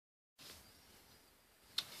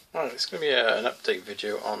Right, it's going to be an update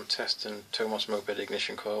video on testing Tomos moped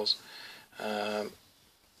ignition coils. I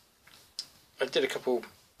did a couple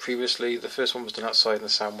previously. The first one was done outside and the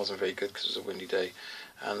sound wasn't very good because it was a windy day,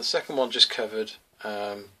 and the second one just covered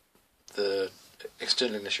the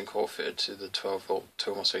external ignition coil fitted to the 12 volt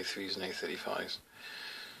Tomos A3s and A35s.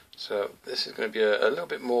 So this is going to be a little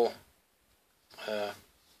bit more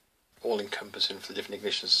all-encompassing for the different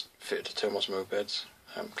ignitions fitted to Tomos mopeds,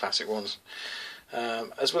 classic ones.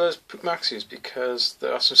 As well as Puch Maxis, because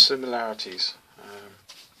there are some similarities.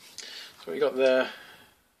 So what you got there,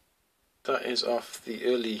 that is off the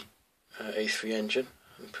early A3 engine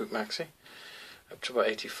and Puch Maxi, up to about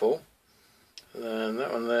 84. And then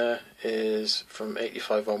that one there is from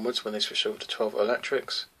 85 onwards when they switched over to 12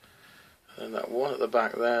 electrics. And then that one at the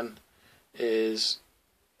back then is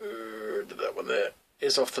that one there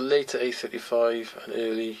is off the later A35 and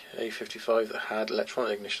early A55 that had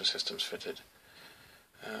electronic ignition systems fitted.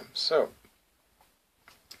 So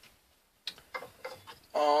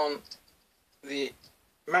on the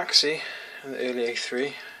Maxi and the early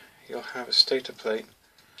A3 you'll have a stator plate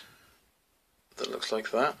that looks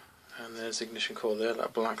like that, and there's the ignition coil there,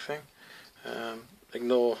 that black thing.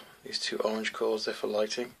 Ignore these two orange coils, they're for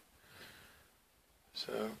lighting.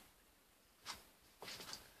 So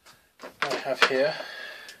what I have here,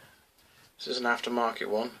 this is an aftermarket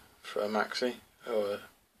one for a Maxi or a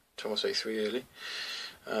Tomos A3 early.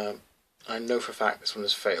 I know for a fact this one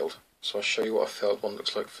has failed, so I'll show you what a failed one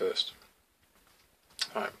looks like first.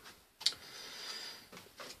 Right.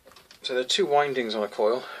 So there are two windings on a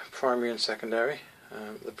coil, primary and secondary.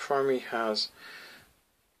 The primary has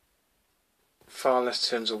far less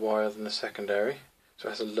turns of wire than the secondary, so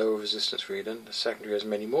it has a lower resistance reading. The secondary has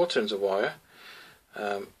many more turns of wire,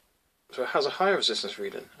 so it has a higher resistance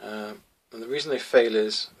reading. And the reason they fail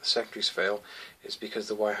is, the secondaries fail, is because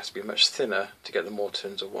the wire has to be much thinner to get the more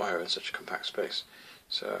turns of wire in such a compact space.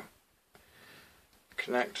 So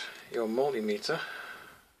connect your multimeter,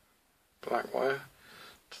 black wire,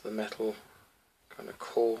 to the metal kind of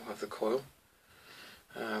core of the coil.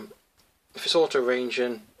 If it's auto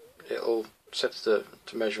ranging, it'll set to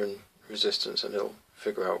measuring resistance and it'll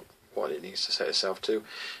figure out what it needs to set itself to.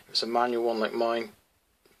 If it's a manual one like mine,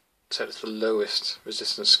 set it to the lowest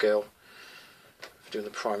resistance scale for doing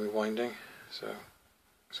the primary winding. So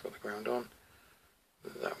it's got the ground on,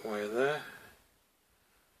 that wire there.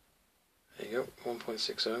 There you go,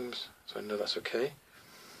 1.6 ohms, so I know that's okay.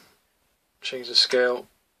 Change the scale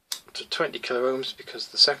to 20 kilo ohms because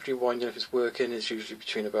the secondary winding, if it's working, is usually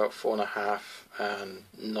between about 4.5 and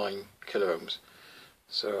 9 kilo ohms.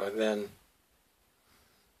 So I then,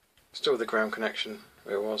 still with the ground connection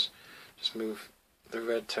where it was, just move the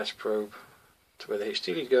red test probe to where the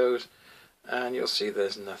HD lead goes, and you'll see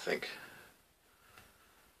there's nothing.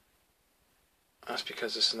 That's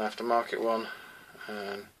because it's an aftermarket one,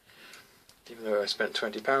 and even though I spent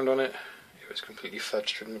 £20 on it, it was completely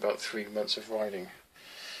fudged within about 3 months of riding.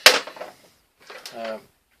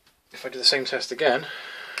 If I do the same test again,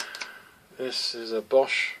 this is a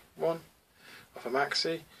Bosch one off a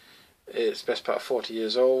Maxi. It's best part of 40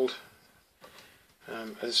 years old.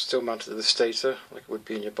 It's still mounted to the stator like it would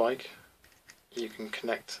be in your bike. You can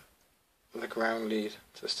connect the ground lead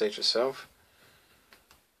to the stator itself.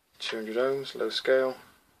 200 ohms, low scale.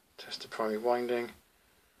 Test the primary winding,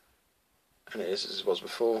 and it is as it was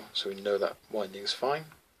before, so we know that winding is fine.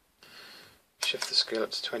 Shift the scale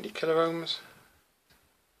up to 20 kilo ohms.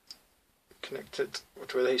 Connect it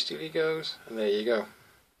to where the HDD goes, and there you go.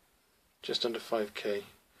 Just under 5k,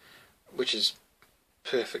 which is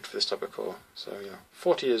perfect for this type of coil. So,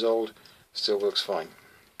 40 years old, still works fine.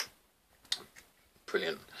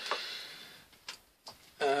 Brilliant.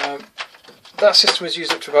 That system was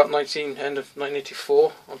used up to about end of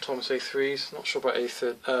 1984 on Tomos A3s. Not sure about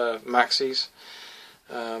Maxis,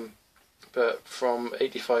 but from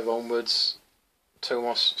 85 onwards,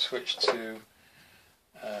 Tomos switched to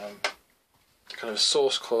kind of a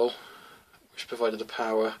source coil, which provided the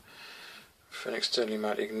power for an externally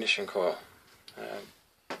mounted ignition coil.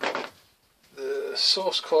 The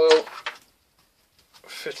source coil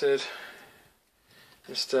fitted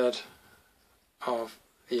instead of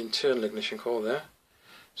the internal ignition coil there,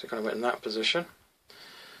 so it kind of went in that position.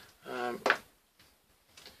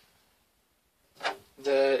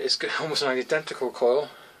 There is almost an identical coil,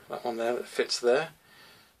 that one there that fits there.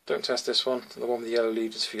 Don't test this one, the one with the yellow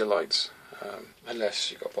lead is for your lights, unless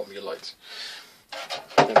you've got a problem with your lights.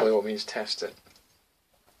 Then by all means test it.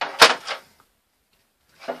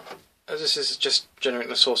 As this is just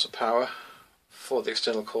generating a source of power for the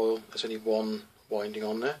external coil, there's only one winding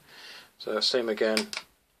on there. So same again,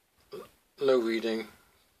 low reading,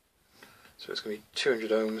 So it's going to be 200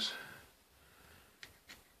 ohms.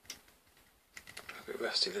 A bit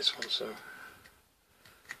rusty this one, so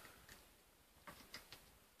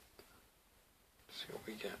see what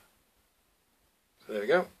we get. So there we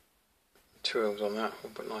go. 2 ohms on that,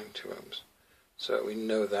 1.92 ohms. So we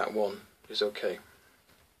know that one is okay.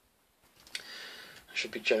 I should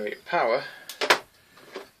be generating power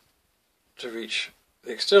to reach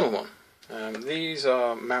the external one. These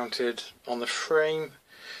are mounted on the frame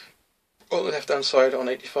on the left hand side on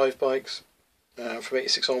 85 bikes. From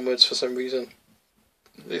 86 onwards, for some reason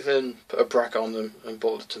they then put a bracket on them and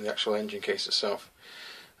bolted to the actual engine case itself.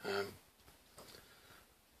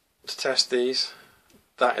 To test these,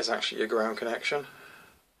 that is actually a ground connection,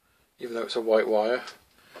 even though it's a white wire,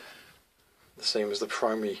 the same as the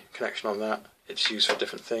primary connection on that. It's used for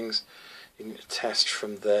different things. You need to test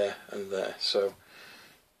from there and there. So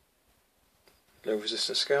low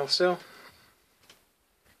resistance scale still,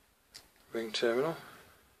 ring terminal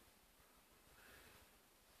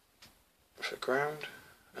for ground,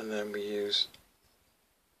 and then we use,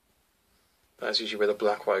 that's usually where the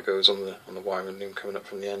black wire goes on the wiring loom coming up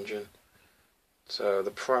from the engine. So the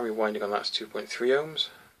primary winding on that's 2.3 ohms.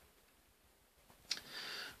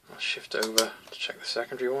 I'll shift over to check the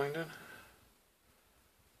secondary winding.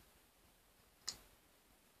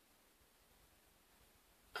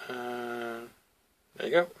 There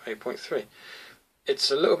you go, 8.3. It's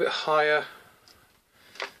a little bit higher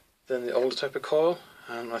than the older type of coil,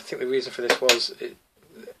 and I think the reason for this was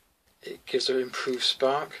it gives an improved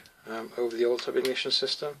spark over the old type ignition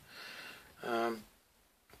system.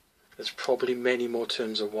 There's probably many more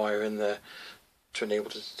turns of wire in there to enable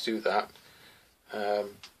it to do that,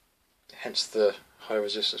 hence the high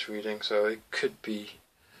resistance reading. So it could be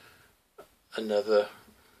another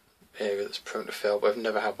area that's prone to fail, but I've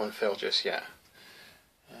never had one fail just yet.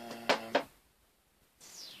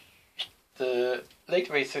 The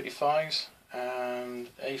later A35s and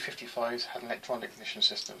A55s had an electronic ignition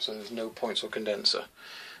system, so there's no points or condenser.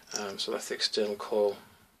 So that's the external coil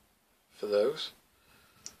for those.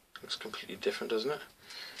 Looks completely different, doesn't it?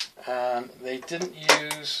 They didn't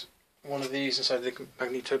use one of these inside the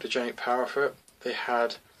magneto to generate power for it. They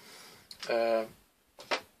had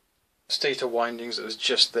stator windings that was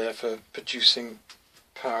just there for producing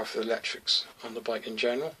power for the electrics on the bike in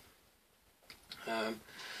general.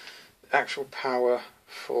 Actual power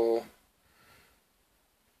for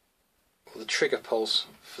the trigger pulse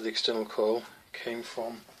for the external coil came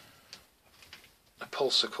from a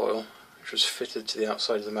pulsar coil which was fitted to the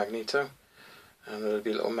outside of the magneto, and there would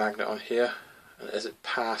be a little magnet on here, and as it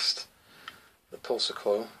passed the pulsar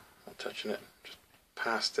coil, not touching it, just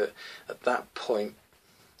past it, at that point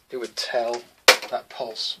it would tell, that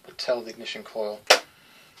pulse would tell the ignition coil to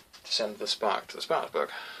send the spark to the spark plug.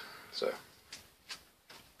 So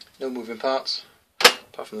no moving parts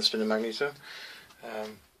apart from the spinning magneto,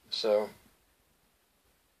 so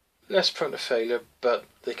less prone to failure, but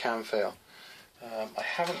they can fail. I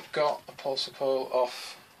haven't got a pulsar coil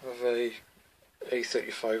off of a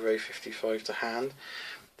A35 or A55 to hand.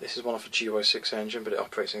 This is one off a GY6 engine, but it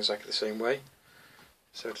operates in exactly the same way.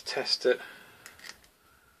 So to test it,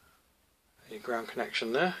 a ground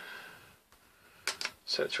connection there.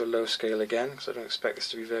 Set it to a low scale again, because I don't expect this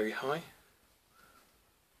to be very high.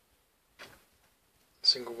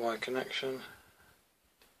 Single wire connection,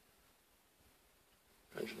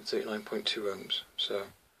 139.2 ohms. So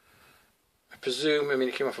I presume, I mean,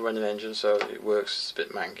 it came off a running engine, so it works. It's a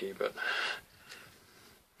bit manky, but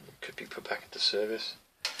it could be put back into service.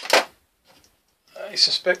 I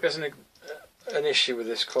suspect there's an issue with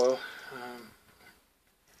this coil.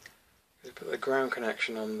 Put the ground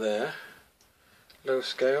connection on there, low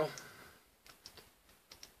scale,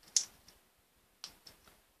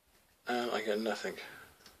 and I get nothing.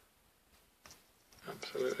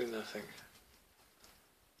 Absolutely nothing.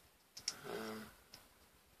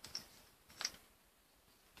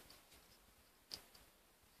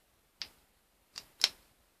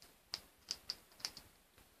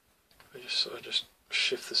 I just sort of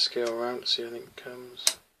shift the scale around to see if anything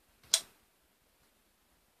comes.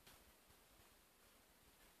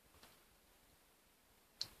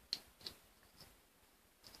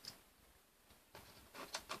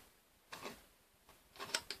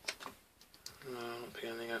 No, I'm not picking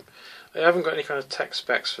anything up. I haven't got any kind of tech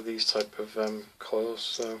specs for these type of coils,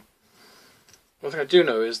 so one thing I do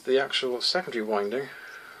know is the actual secondary winding,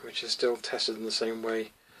 which is still tested in the same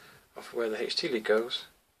way of where the HT lead goes,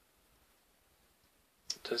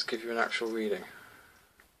 does give you an actual reading,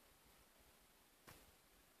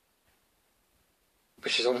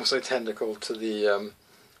 which is almost identical to the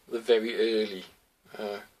very early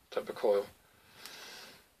type of coil.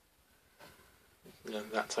 you know,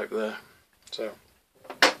 that type there. So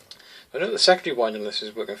I know the secondary winding on this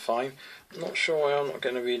is working fine. I'm not sure why I'm not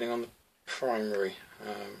getting a reading on the primary,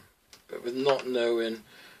 but with not knowing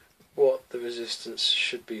what the resistance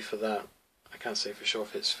should be for that, I can't say for sure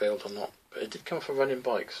if it's failed or not. But it did come off a running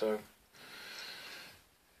bike, so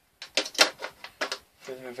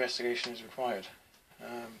further investigation is required.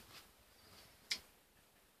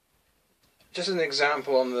 Just an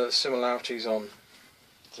example on the similarities on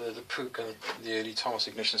the Puch and the early Tomos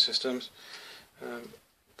ignition systems.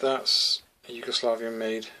 That's a Yugoslavian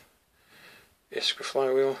made Iskra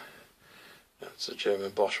flywheel. That's a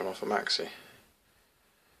German Bosch one off a Maxi.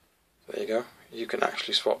 There you go. You can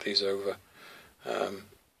actually swap these over.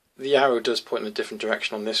 The arrow does point in a different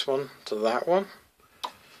direction on this one to that one,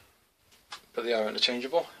 but they are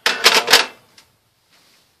interchangeable.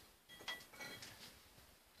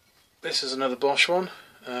 This is another Bosch one.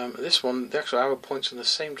 This one, the actual arrow points in the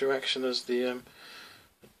same direction as the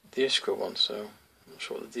Iskra one, so I'm not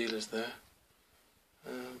sure what the deal is there.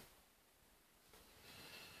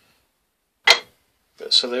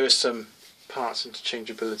 But so there is some parts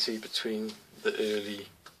interchangeability between the early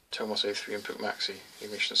Tomos A3 and Puch Maxi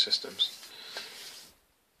ignition systems.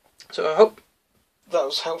 So I hope that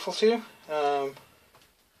was helpful to you.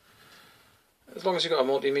 As long as you've got a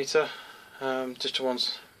multimeter, digital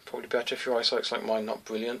one's probably better if your eyesight's like mine, not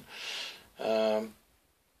brilliant. And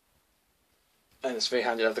it's very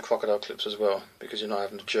handy to have the crocodile clips as well, because you're not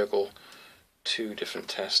having to juggle two different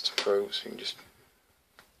test probes. You can just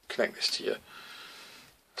connect this to your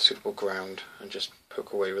suitable ground and just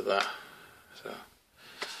poke away with that. So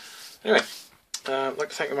anyway, I'd like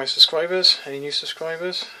to thank my subscribers. Any new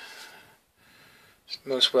subscribers,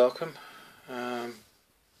 most welcome.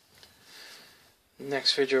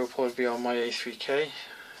 Next video will probably be on my A3K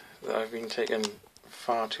that I've been taking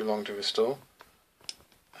far too long to restore.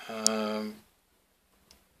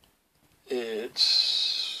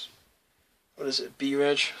 It's, what is it,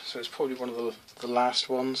 B-Reg, so it's probably one of the last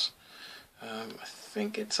ones. I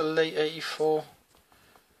think it's a late 84,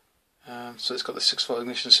 so it's got the 6-volt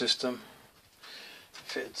ignition system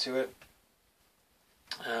fitted to it.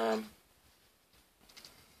 I've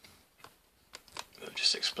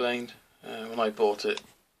just explained, when I bought it,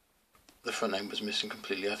 the front end was missing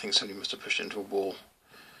completely. I think somebody must have pushed it into a wall,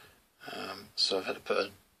 so I've had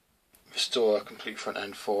to restore a complete front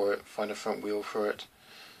end for it, find a front wheel for it,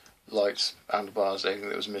 lights, handlebars, everything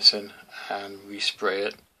that was missing, and respray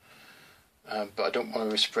it. But I don't want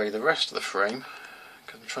to respray the rest of the frame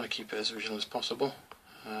because I'm trying to keep it as original as possible.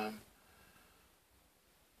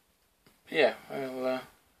 Yeah, I'll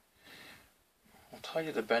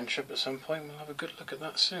tidy the bench up at some point. We'll have a good look at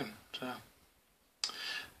that soon. So,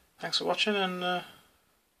 thanks for watching, and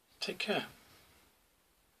take care.